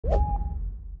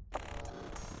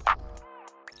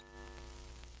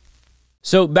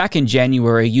So back in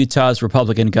January, Utah's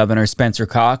Republican Governor Spencer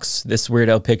Cox, this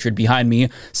weirdo pictured behind me,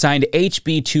 signed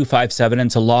HB 257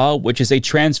 into law, which is a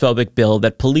transphobic bill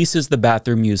that polices the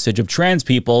bathroom usage of trans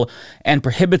people and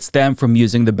prohibits them from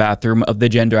using the bathroom of the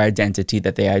gender identity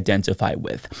that they identify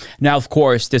with. Now, of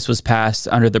course, this was passed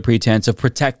under the pretense of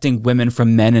protecting women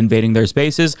from men invading their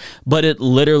spaces, but it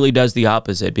literally does the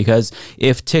opposite, because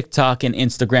if TikTok and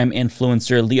Instagram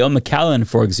influencer Leo McCallan,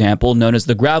 for example, known as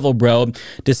the Gravel Bro,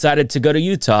 decided to go to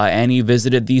Utah and he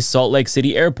visited the Salt Lake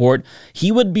City airport,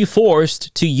 he would be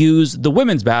forced to use the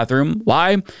women's bathroom.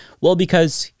 Why? Well,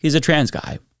 because he's a trans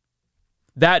guy.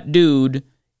 That dude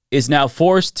is now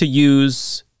forced to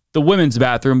use the women's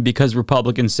bathroom because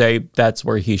Republicans say that's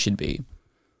where he should be.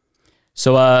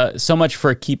 So, so much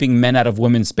for keeping men out of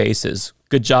women's spaces.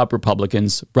 Good job,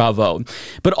 Republicans. Bravo.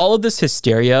 But all of this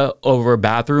hysteria over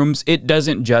bathrooms, it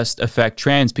doesn't just affect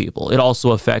trans people. It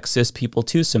also affects cis people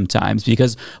too sometimes,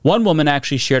 because one woman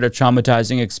actually shared a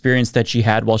traumatizing experience that she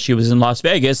had while she was in Las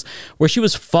Vegas, where she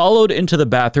was followed into the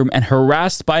bathroom and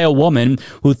harassed by a woman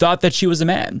who thought that she was a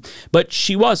man. But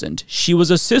she wasn't. She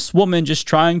was a cis woman just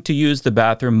trying to use the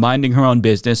bathroom, minding her own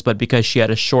business, but because she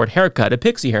had a short haircut, a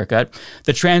pixie haircut,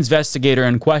 the transvestigator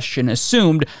in question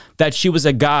assumed that she was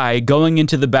a guy going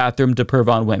into the bathroom to perv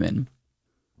on women.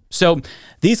 So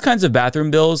these kinds of bathroom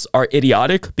bills are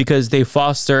idiotic because they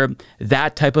foster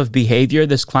that type of behavior,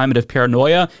 this climate of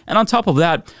paranoia. And on top of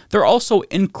that, they're also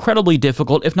incredibly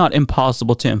difficult, if not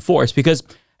impossible, to enforce, because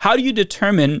how do you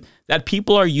determine that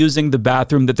people are using the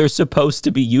bathroom that they're supposed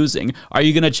to be using? Are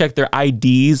you going to check their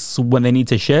IDs when they need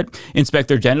to shit? Inspect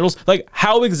their genitals? Like,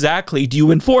 how exactly do you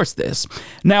enforce this?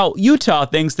 Now, Utah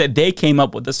thinks that they came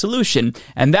up with a solution,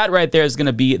 and that right there is going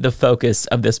to be the focus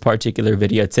of this particular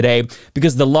video today,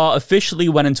 because the law officially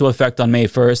went into effect on May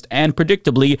 1st, and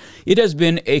predictably, it has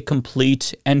been a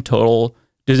complete and total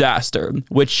disaster,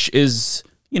 which is,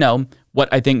 you know, what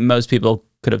I think most people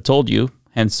could have told you.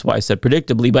 Hence why I said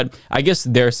predictably, but I guess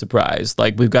they're surprised.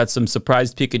 Like, we've got some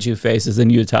surprised Pikachu faces in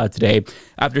Utah today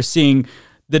after seeing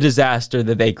the disaster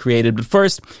that they created. But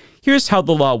first, here's how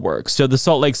the law works. So the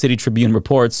Salt Lake City Tribune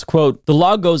reports, quote, "The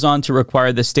law goes on to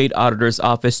require the state auditor's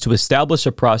office to establish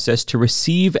a process to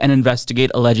receive and investigate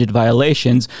alleged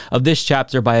violations of this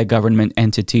chapter by a government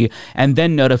entity and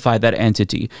then notify that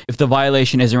entity. If the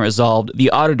violation isn't resolved,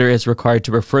 the auditor is required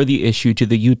to refer the issue to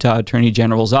the Utah Attorney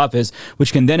General's office,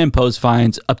 which can then impose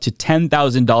fines up to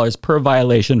 $10,000 per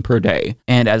violation per day."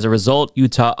 And as a result,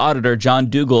 Utah Auditor John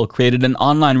Dougal created an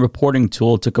online reporting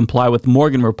tool to comply with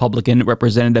Morgan Republican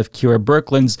Representative Kira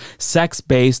Birkeland's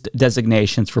sex-based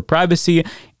designations for privacy,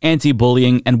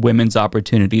 anti-bullying, and women's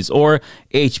opportunities, or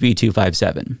HB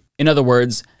 257. In other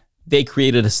words, they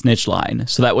created a snitch line,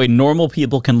 so that way normal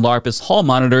people can LARP as hall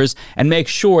monitors and make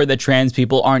sure that trans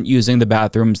people aren't using the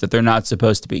bathrooms that they're not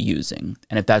supposed to be using.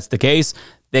 And if that's the case,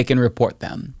 they can report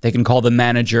them. They can call the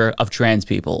manager of trans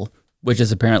people, which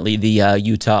is apparently the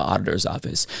Utah Auditor's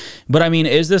Office. But I mean,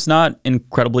 is this not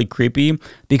incredibly creepy?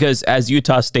 Because as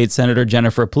Utah State Senator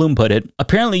Jennifer Plume put it,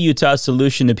 apparently Utah's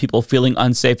solution to people feeling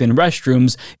unsafe in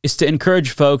restrooms is to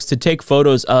encourage folks to take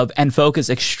photos of and focus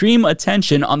extreme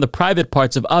attention on the private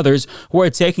parts of others who are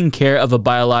taking care of a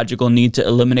biological need to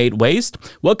eliminate waste.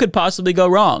 What could possibly go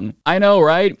wrong? I know,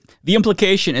 right? The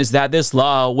implication is that this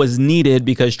law was needed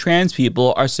because trans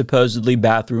people are supposedly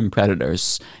bathroom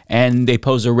predators, and they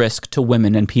pose a risk to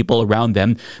women and people around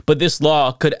them. But this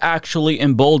law could actually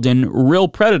embolden real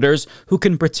predators who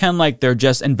can pretend like they're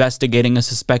just investigating a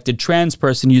suspected trans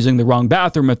person using the wrong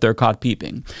bathroom if they're caught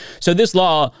peeping. So this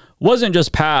law wasn't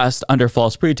just passed under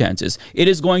false pretenses. It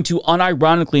is going to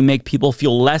unironically make people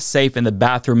feel less safe in the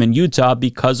bathroom in Utah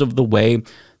because of the way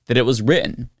that it was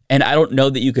written. And I don't know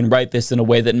that you can write this in a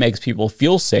way that makes people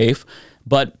feel safe,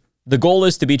 but the goal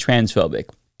is to be transphobic,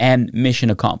 and mission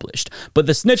accomplished. But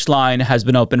the snitch line has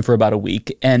been open for about a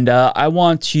week, and I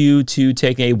want you to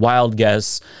take a wild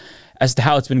guess as to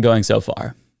how it's been going so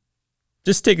far.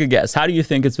 Just take a guess. How do you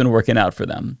think it's been working out for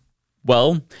them?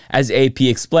 Well, as AP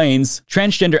explains,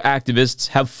 transgender activists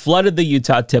have flooded the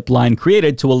Utah tip line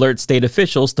created to alert state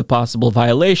officials to possible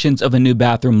violations of a new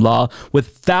bathroom law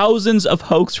with thousands of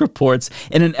hoax reports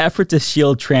in an effort to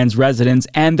shield trans residents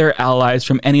and their allies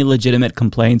from any legitimate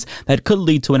complaints that could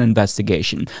lead to an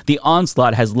investigation. The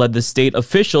onslaught has led the state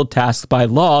official tasked by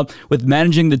law with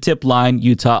managing the tip line,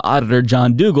 Utah Auditor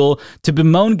John Dougal, to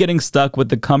bemoan getting stuck with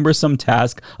the cumbersome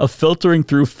task of filtering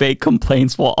through fake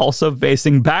complaints while also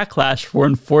facing backlash for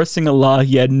enforcing a law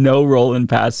he had no role in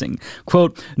passing.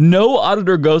 Quote, "No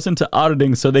auditor goes into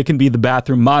auditing so they can be the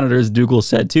bathroom monitors," Dougal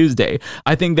said Tuesday.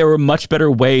 "I think there were much better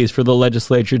ways for the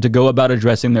legislature to go about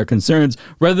addressing their concerns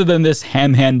rather than this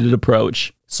ham-handed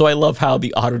approach." So I love how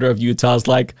the auditor of Utah is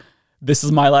like, this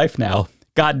is my life now.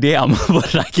 God damn,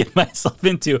 what did I get myself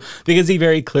into? Because he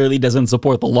very clearly doesn't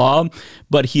support the law,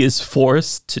 but he is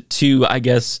forced to, I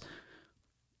guess,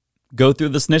 go through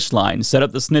the snitch line, set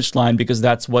up the snitch line, because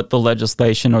that's what the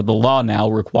legislation or the law now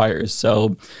requires.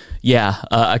 So yeah,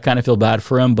 I kind of feel bad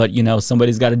for him, but you know,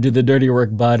 somebody's got to do the dirty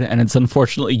work, bud, and it's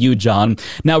unfortunately you, John.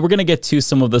 Now we're going to get to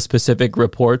some of the specific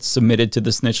reports submitted to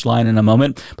the snitch line in a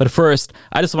moment, but first,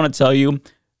 I just want to tell you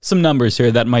some numbers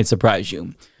here that might surprise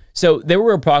you. So there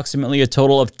were approximately a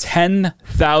total of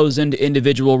 10,000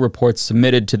 individual reports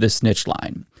submitted to the snitch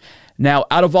line. Now,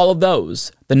 out of all of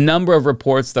those, the number of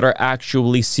reports that are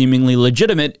actually seemingly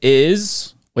legitimate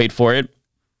is, wait for it,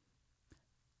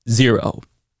 0.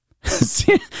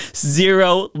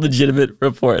 0 legitimate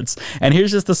reports. And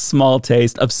here's just a small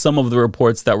taste of some of the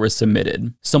reports that were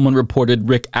submitted. Someone reported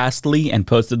Rick Astley and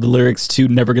posted the lyrics to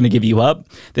Never Gonna Give You Up.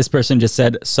 This person just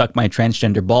said, suck my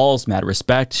transgender balls, mad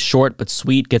respect, short but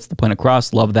sweet, gets the point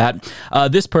across, love that.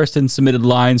 This person submitted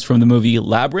lines from the movie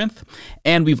Labyrinth.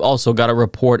 And we've also got a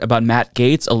report about Matt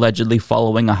Gaetz allegedly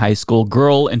following a high school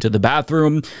girl into the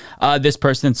bathroom. This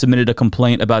person submitted a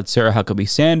complaint about Sarah Huckabee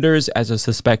Sanders as a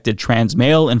suspected trans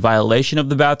male in violation of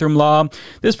the bathroom law.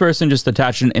 This person just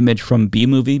attached an image from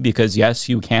B-Movie because, yes,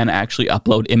 you can actually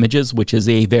upload images, which is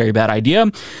a very bad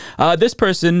idea. This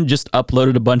person just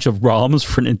uploaded a bunch of ROMs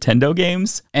for Nintendo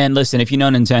games. And listen, if you know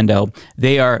Nintendo,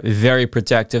 they are very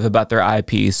protective about their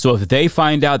IPs. So if they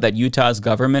find out that Utah's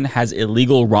government has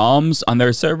illegal ROMs on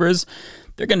their servers,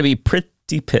 they're going to be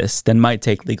pretty pissed and might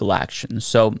take legal action.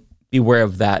 So beware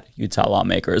of that, Utah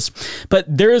lawmakers. But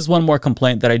there is one more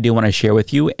complaint that I do want to share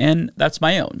with you, and that's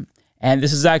my own. And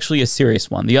this is actually a serious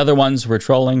one. The other ones were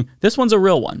trolling. This one's a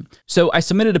real one. So I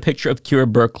submitted a picture of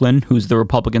Kira Birkeland, who's the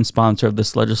Republican sponsor of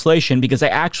this legislation, because I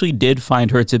actually did find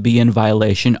her to be in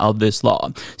violation of this law.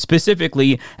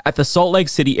 Specifically, at the Salt Lake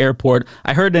City airport,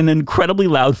 I heard an incredibly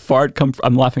loud fart come from,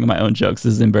 I'm laughing at my own jokes,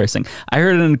 this is embarrassing. I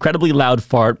heard an incredibly loud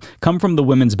fart come from the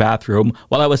women's bathroom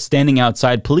while I was standing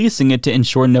outside policing it to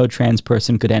ensure no trans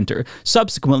person could enter.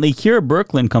 Subsequently, Kira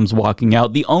Birkeland comes walking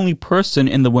out, the only person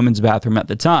in the women's bathroom at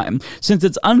the time. Since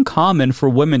it's uncommon for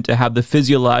women to have the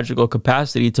physiological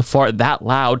capacity to fart that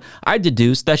loud, I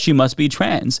deduced that she must be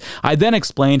trans. I then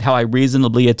explained how I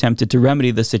reasonably attempted to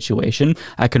remedy the situation.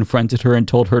 I confronted her and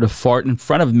told her to fart in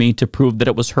front of me to prove that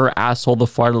it was her asshole the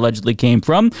fart allegedly came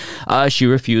from. She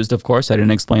refused, of course. I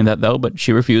didn't explain that though, but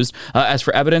she refused. As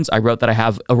for evidence, I wrote that I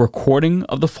have a recording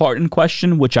of the fart in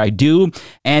question, which I do.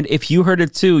 And if you heard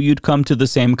it too, you'd come to the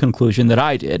same conclusion that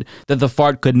I did, that the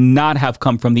fart could not have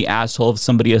come from the asshole of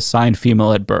somebody assigned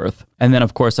female at birth. And then,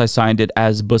 of course, I signed it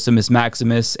as Bussimus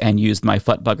Maximus and used my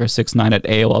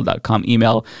futtbugger69@AOL.com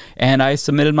email, and I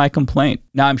submitted my complaint.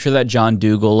 Now, I'm sure that John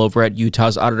Dougal over at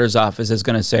Utah's auditor's office is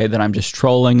going to say that I'm just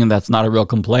trolling and that's not a real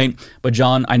complaint. But,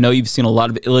 John, I know you've seen a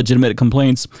lot of illegitimate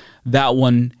complaints. That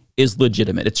one is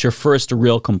legitimate. It's your first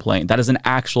real complaint. That is an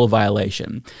actual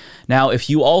violation. Now, if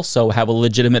you also have a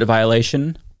legitimate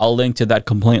violation, I'll link to that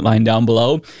complaint line down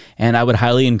below, and I would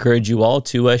highly encourage you all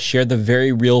to share the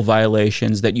very real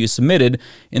violations that you submitted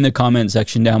in the comment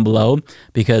section down below,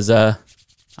 because I'm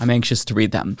anxious to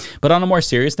read them. But on a more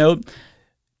serious note,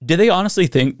 do they honestly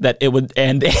think that it would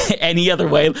end any other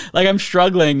way? Like, I'm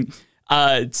struggling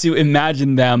to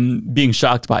imagine them being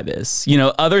shocked by this. You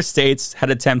know, other states had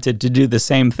attempted to do the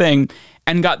same thing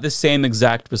and got the same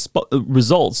exact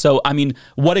result. So, I mean,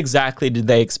 what exactly did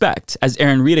they expect? As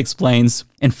Erin Reed explains,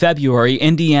 in February,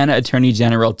 Indiana Attorney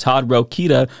General Todd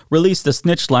Rokita released a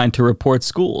snitch line to report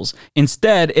schools.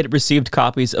 Instead, it received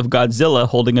copies of Godzilla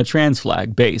holding a trans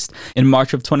flag based. In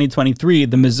March of 2023,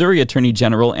 the Missouri Attorney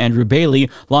General Andrew Bailey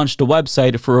launched a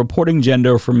website for reporting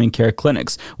gender-affirming care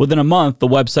clinics. Within a month, the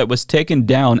website was taken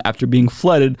down after being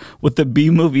flooded with the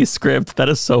B-movie script. That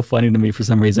is so funny to me for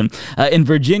some reason. In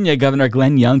Virginia, Governor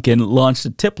Glenn Youngkin launched a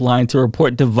tip line to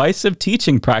report divisive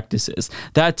teaching practices.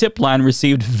 That tip line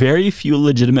received very few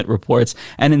legitimate reports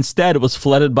and instead was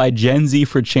flooded by Gen Z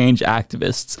for Change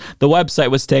activists. The website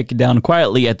was taken down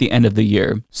quietly at the end of the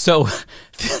year. So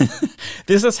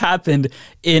this has happened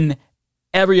in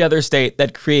every other state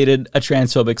that created a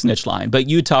transphobic snitch line, but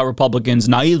Utah Republicans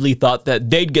naively thought that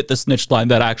they'd get the snitch line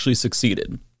that actually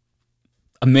succeeded.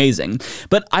 Amazing.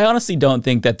 But I honestly don't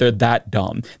think that they're that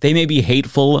dumb. They may be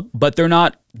hateful, but they're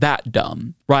not that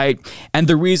dumb, right? And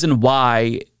the reason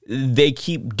why they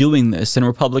keep doing this and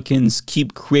Republicans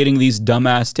keep creating these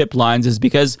dumbass tip lines is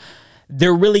because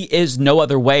there really is no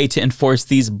other way to enforce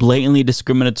these blatantly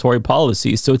discriminatory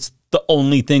policies. So it's the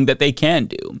only thing that they can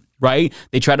do, right?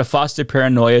 They try to foster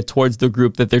paranoia towards the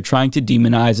group that they're trying to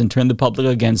demonize and turn the public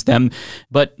against them,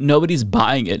 but nobody's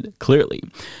buying it, clearly.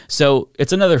 So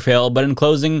it's another fail, but in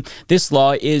closing, this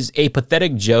law is a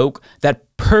pathetic joke that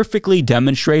perfectly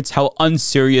demonstrates how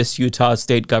unserious Utah's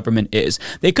state government is.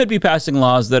 They could be passing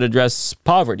laws that address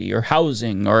poverty or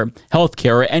housing or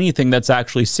healthcare or anything that's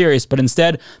actually serious, but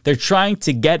instead they're trying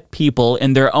to get people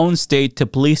in their own state to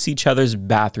police each other's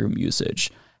bathroom usage.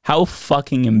 How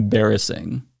fucking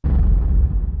embarrassing.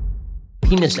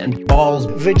 Penis and balls.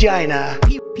 Vagina.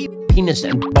 Penis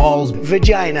and balls.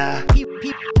 Vagina.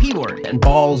 P-word and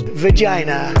balls.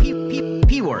 Vagina.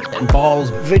 P-word and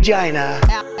balls. Vagina.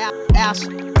 Ass.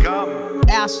 Come.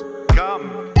 Ass.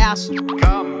 Come. Ass.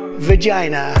 Come.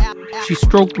 Vagina. She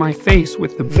stroked my face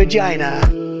with the Vagina.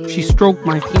 She stroked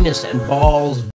my penis and balls.